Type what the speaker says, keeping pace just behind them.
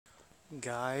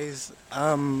Guys,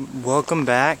 welcome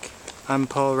back. I'm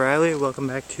Paul Riley. Welcome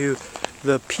back to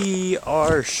the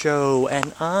PR show,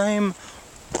 and I'm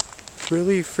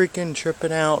really freaking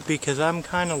tripping out because I'm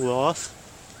kind of lost.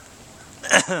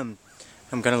 I'm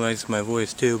kind of losing my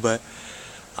voice too, but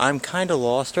I'm kind of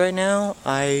lost right now.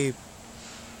 I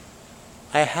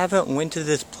haven't went to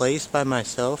this place by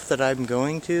myself that I'm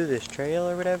going to, this trail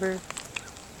or whatever,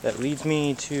 that leads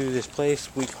me to this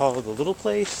place we call the Little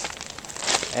Place.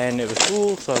 And it was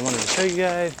cool, so I wanted to show you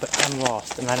guys, but I'm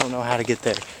lost and I don't know how to get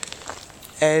there.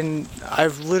 And I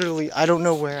don't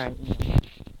know where I am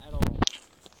at all.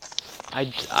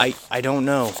 I don't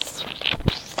know.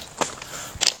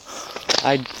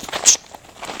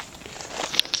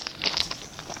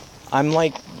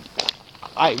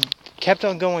 I kept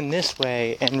on going this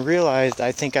way and realized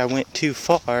I think I went too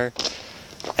far,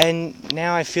 and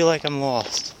now I feel like I'm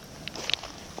lost.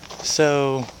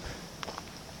 So,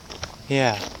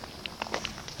 yeah.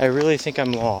 I really think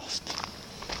I'm lost.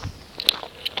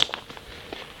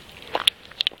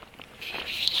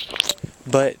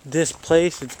 But this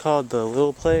place, it's called the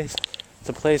Little Place. It's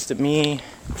a place that me,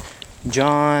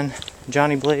 Johnny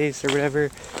Blaze or whatever,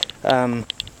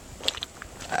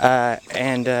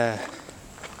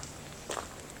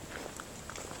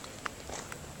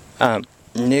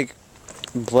 Nick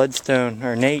Bloodstone,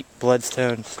 or Nate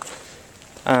Bloodstone,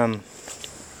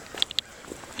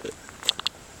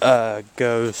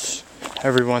 goes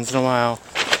every once in a while,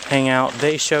 hang out.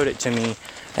 They showed it to me,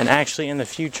 and actually in the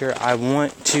future I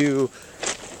want to,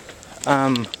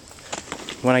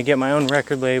 when I get my own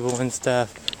record label and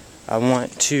stuff, I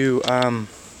want to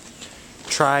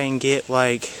try and get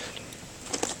like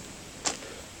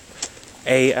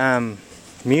a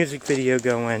music video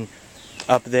going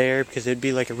up there, because it'd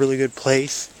be like a really good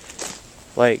place.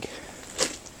 Like,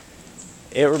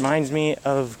 it reminds me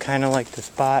of kind of like the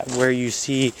spot where you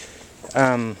see,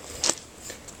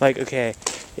 like, okay,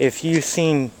 if you've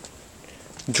seen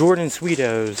Jordan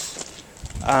Sweeto's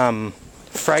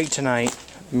Fright Tonight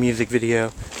music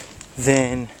video,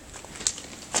 then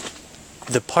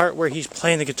the part where he's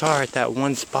playing the guitar at that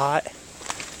one spot,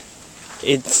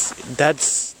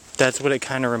 that's what it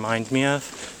kind of reminds me of.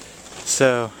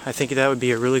 So I think that would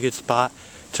be a really good spot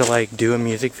to like do a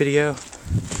music video.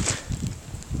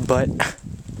 But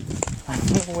I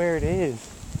don't know where it is.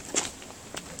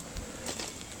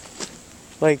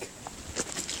 Like,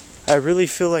 I really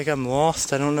feel like I'm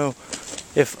lost. I don't know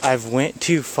if I've went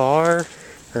too far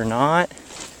or not.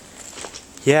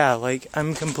 Yeah, like,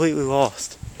 I'm completely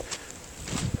lost.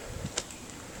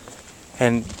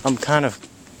 And I'm kind of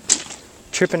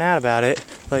tripping out about it.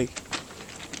 Like,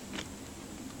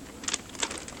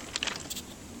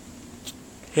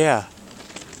 yeah.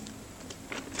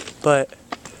 But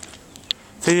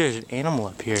I think there's an animal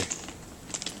up here.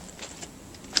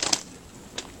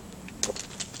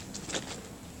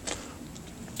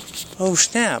 Oh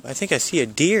snap, I think I see a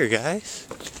deer, guys.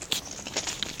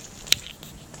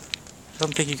 I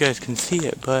don't think you guys can see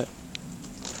it, but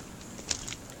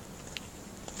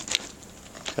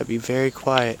gotta be very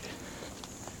quiet.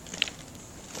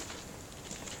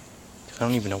 I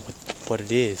don't even know what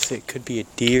it is. It could be a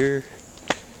deer.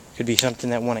 It could be something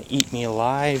that want to eat me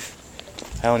alive.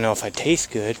 I don't know if I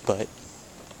taste good, but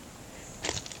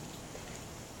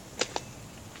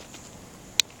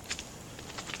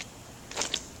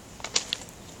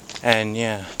and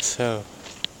yeah, so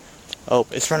oh,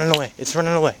 it's running away. It's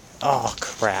running away. Oh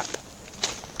crap.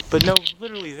 But no,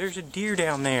 literally, there's a deer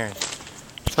down there.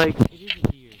 Like, it is a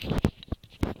deer.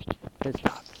 Let's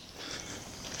stop.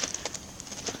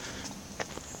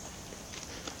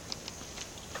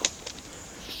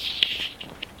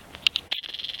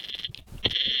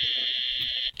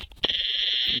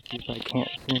 Let's see if I can't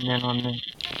zoom in on this.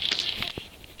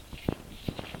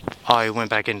 Oh, he went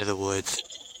back into the woods.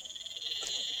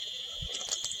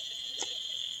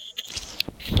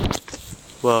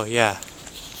 Well, yeah.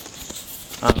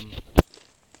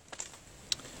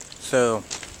 So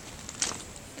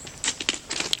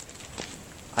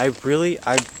I really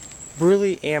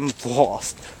am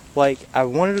lost. Like, I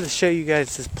wanted to show you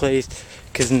guys this place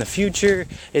because in the future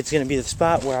it's gonna be the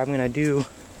spot where I'm gonna do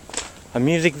a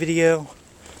music video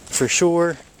for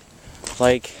sure.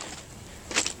 Like,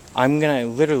 I'm gonna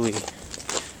literally,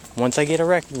 once I get a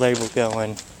record label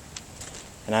going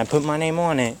and I put my name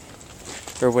on it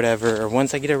or whatever, or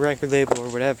once I get a record label or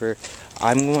whatever,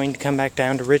 I'm going to come back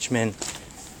down to Richmond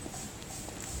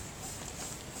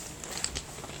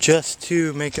just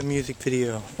to make a music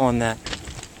video on that.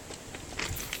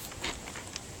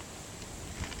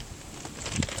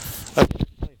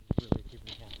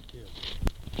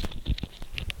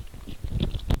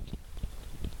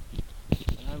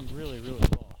 I'm really, really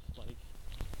lost. Like,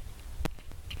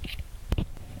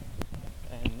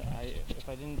 and if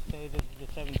I didn't say this is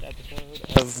the 7th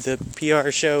episode of the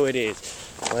PR show, it is.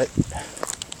 But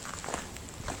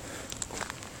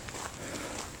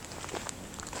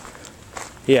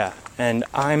yeah, and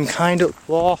I'm kind of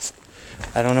lost.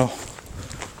 I don't know.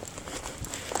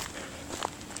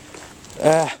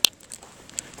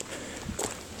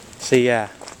 So yeah,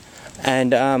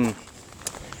 and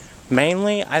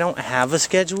mainly I don't have a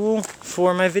schedule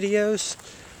for my videos,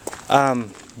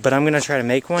 but I'm gonna try to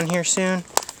make one here soon.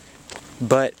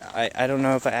 But I don't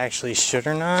know if I actually should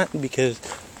or not, because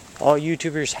all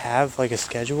YouTubers have like a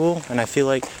schedule, and I feel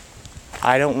like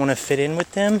I don't want to fit in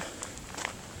with them.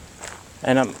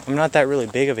 And I'm not that really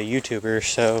big of a YouTuber,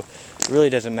 so it really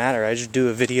doesn't matter. I just do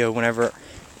a video whenever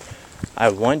I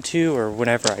want to or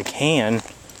whenever I can.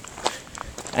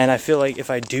 And I feel like if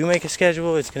I do make a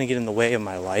schedule, it's going to get in the way of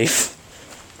my life.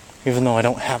 Even though I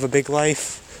don't have a big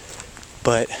life.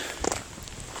 But,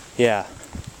 yeah.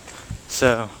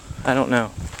 So, I don't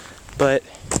know. But,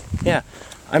 yeah.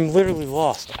 I'm literally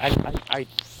lost. I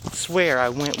swear I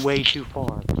went way too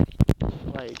far.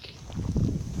 Like,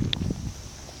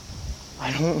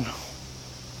 I don't know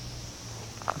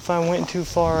if I went too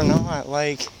far or not.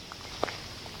 Like,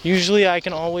 usually I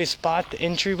can always spot the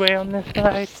entryway on this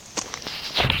side.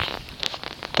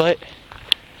 But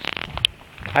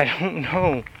I don't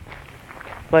know.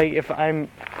 Like, if I'm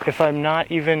not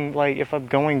even, like, if I'm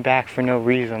going back for no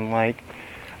reason, like,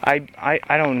 I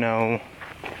don't know.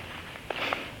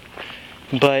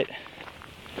 But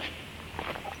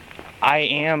I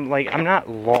am, like, I'm not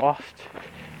lost.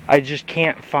 I just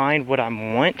can't find what I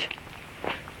want.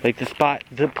 Like,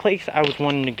 the place I was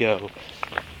wanting to go,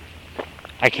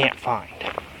 I can't find,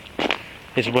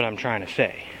 is what I'm trying to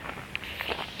say.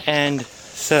 And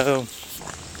so,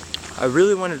 I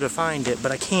really wanted to find it,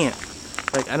 but I can't.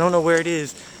 Like, I don't know where it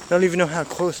is. I don't even know how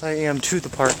close I am to the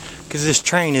park, because this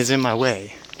train is in my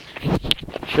way.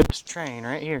 This train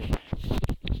right here is,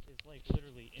 like,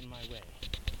 literally in my way.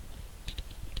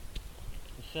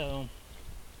 So,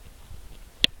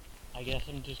 I guess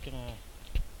I'm just gonna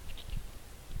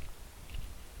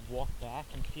walk back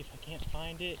and see if I can't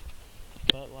find it.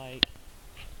 But, like,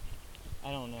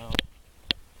 I don't know.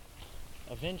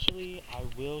 Eventually, I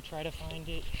will try to find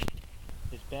it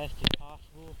as best as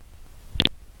possible,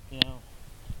 you know,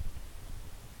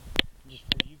 just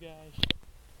for you guys,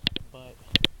 but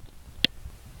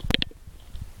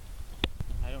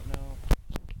I don't know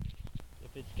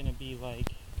if it's gonna be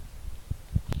like,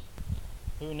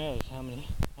 who knows how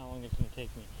long it's gonna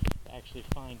take me to actually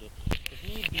find it. If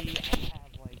need be, I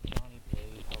have like Johnny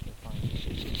Blaze help me find it.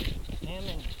 Him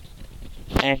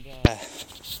and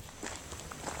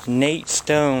Nate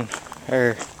Stone,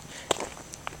 or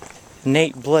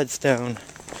Nate Bloodstone,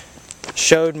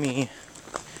 showed me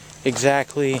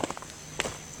exactly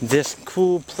this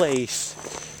cool place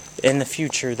in the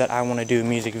future that I want to do a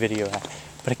music video at,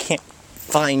 but I can't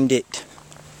find it.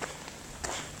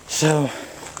 So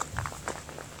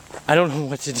I don't know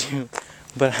what to do,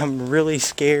 but I'm really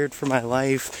scared for my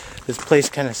life. This place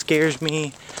kind of scares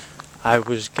me. I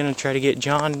was gonna try to get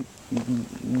Johnny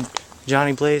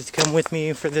Blaze to come with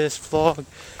me for this vlog,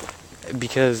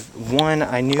 because one,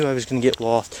 I knew I was gonna get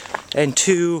lost, and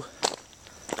two,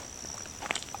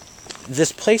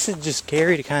 this place is just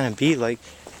scary to kind of be. Like,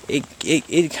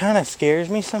 it kind of scares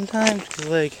me sometimes, because,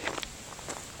 like,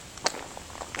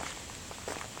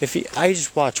 I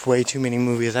just watch way too many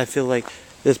movies. I feel like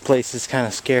this place is kind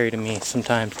of scary to me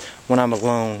sometimes when I'm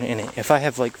alone in it. If I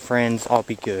have, like, friends, I'll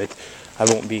be good. I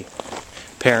won't be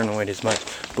paranoid as much.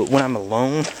 But when I'm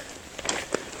alone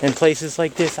in places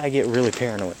like this, I get really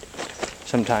paranoid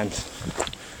sometimes.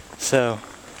 So,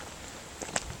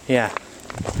 yeah.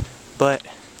 But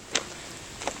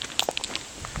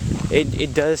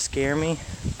it does scare me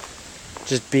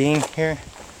just being here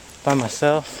by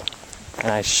myself.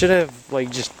 And I should have,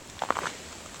 like, just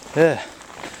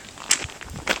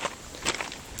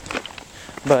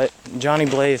But Johnny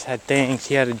Blaze had things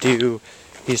he had to do.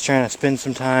 He's trying to spend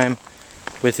some time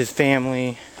with his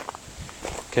family,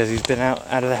 because he's been out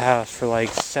of the house for like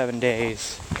 7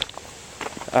 days.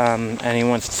 And he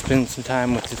wants to spend some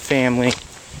time with his family.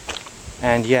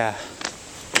 And yeah.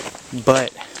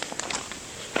 But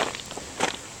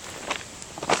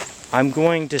I'm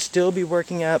going to still be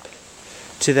working up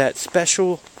to that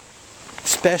special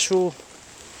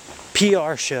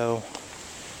PR show,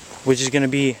 which is going to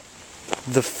be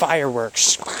the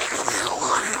fireworks.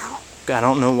 I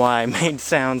don't know why I made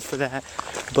sounds for that,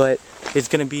 but it's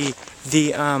going to be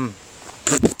the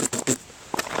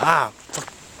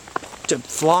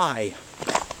fly.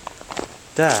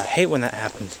 Duh, I hate when that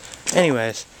happens.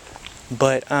 Anyways,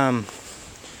 but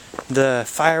the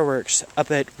fireworks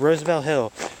up at Roosevelt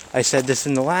Hill, I said this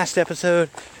in the last episode,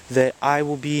 that I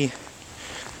will be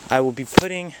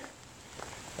putting,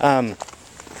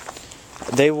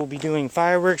 they will be doing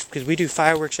fireworks, because we do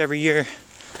fireworks every year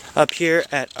up here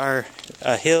at our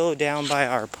hill down by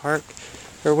our park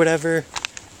or whatever,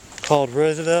 called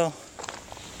Roosevelt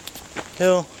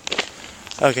Hill.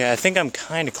 Okay, I think I'm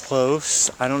kind of close.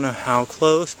 I don't know how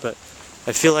close, but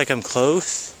I feel like I'm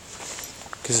close,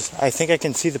 because I think I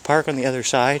can see the park on the other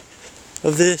side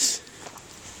of this.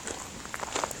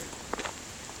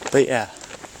 But yeah,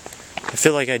 I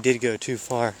feel like I did go too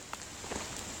far.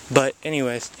 But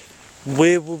anyways,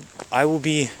 I will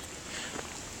be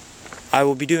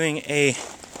doing a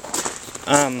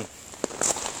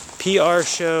PR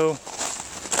show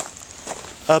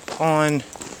up on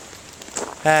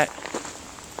that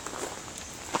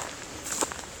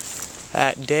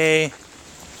day,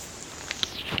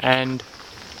 and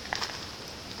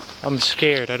I'm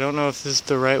scared. I don't know if this is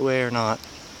the right way or not.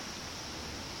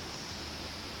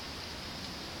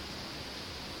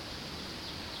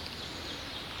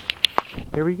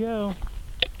 Here we go.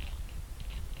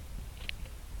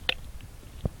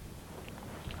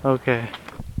 Okay.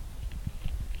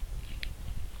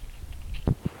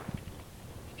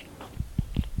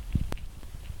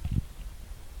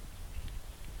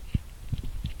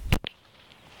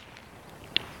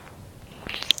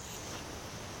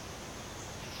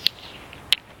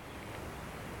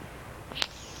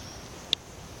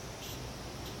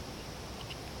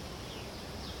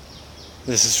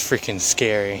 This is freaking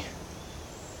scary.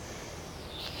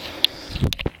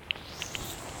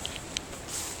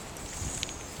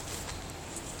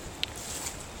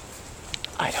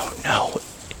 I don't know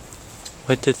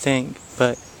what to think,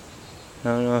 but I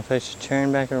don't know if I should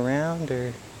turn back around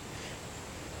or...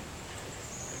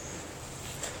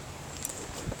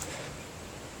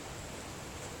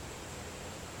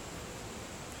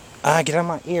 get out of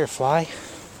my ear, fly.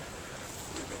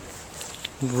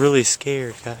 I'm really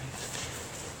scared, guys.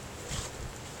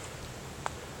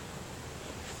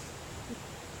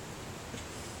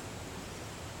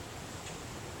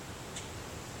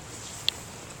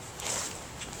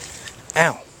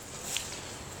 Ow.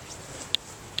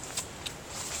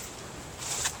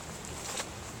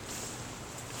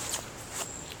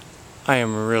 I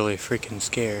am really freaking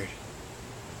scared.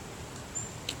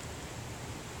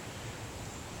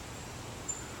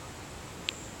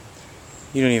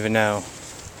 You don't even know.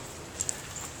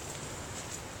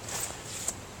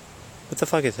 What the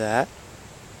fuck is that?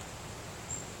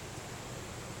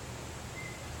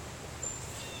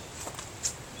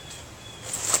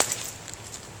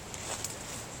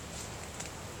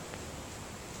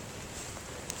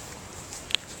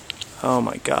 Oh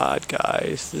my god,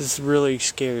 guys, this really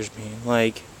scares me.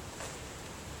 Like,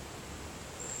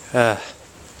 I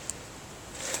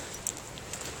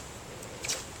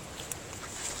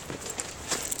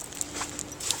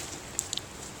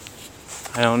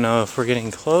don't know if we're getting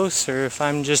close or if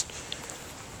I'm just...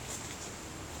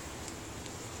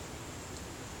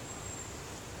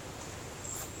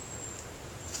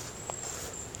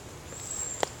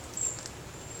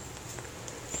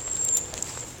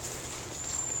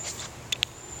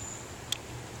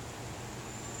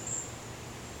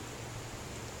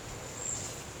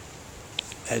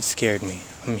 That scared me.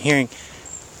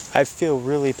 I feel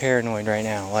really paranoid right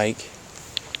now, like,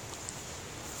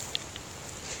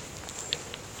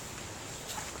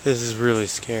 this is really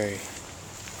scary.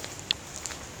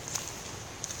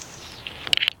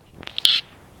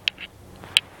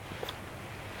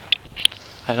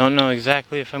 I don't know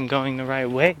exactly if I'm going the right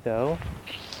way though,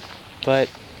 but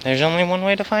there's only one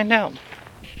way to find out.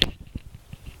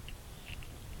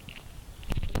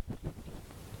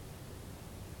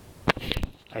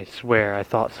 I swear I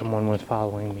thought someone was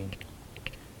following me.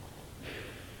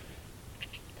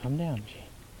 Calm down, Jane.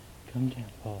 Calm down,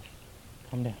 Paul.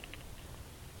 Calm down.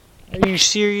 Are you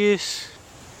serious?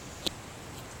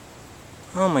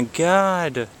 Oh my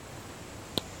god.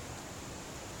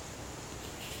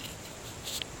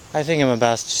 I think I'm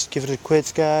about to just give it a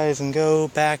quits, guys, and go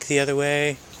back the other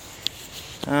way.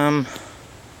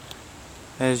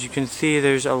 As you can see,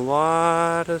 there's a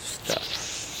lot of stuff.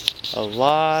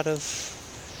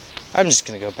 I'm just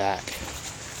gonna go back.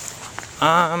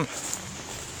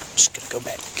 Just gonna go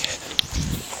back.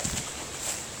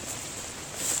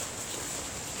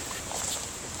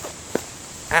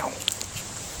 Ow.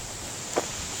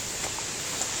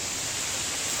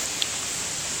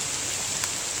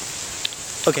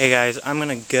 Okay guys, I'm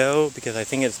gonna go because I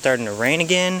think it's starting to rain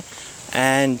again.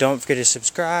 And don't forget to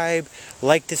subscribe,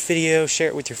 like this video, share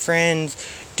it with your friends,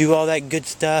 do all that good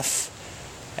stuff.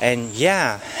 And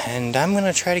yeah, and I'm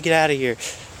gonna try to get out of here.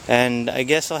 And I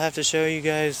guess I'll have to show you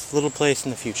guys a little place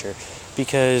in the future,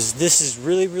 because this is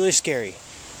really, really scary.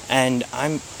 And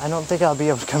I don't think I'll be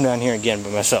able to come down here again by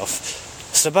myself.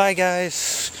 So bye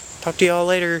guys. Talk to y'all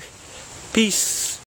later. Peace.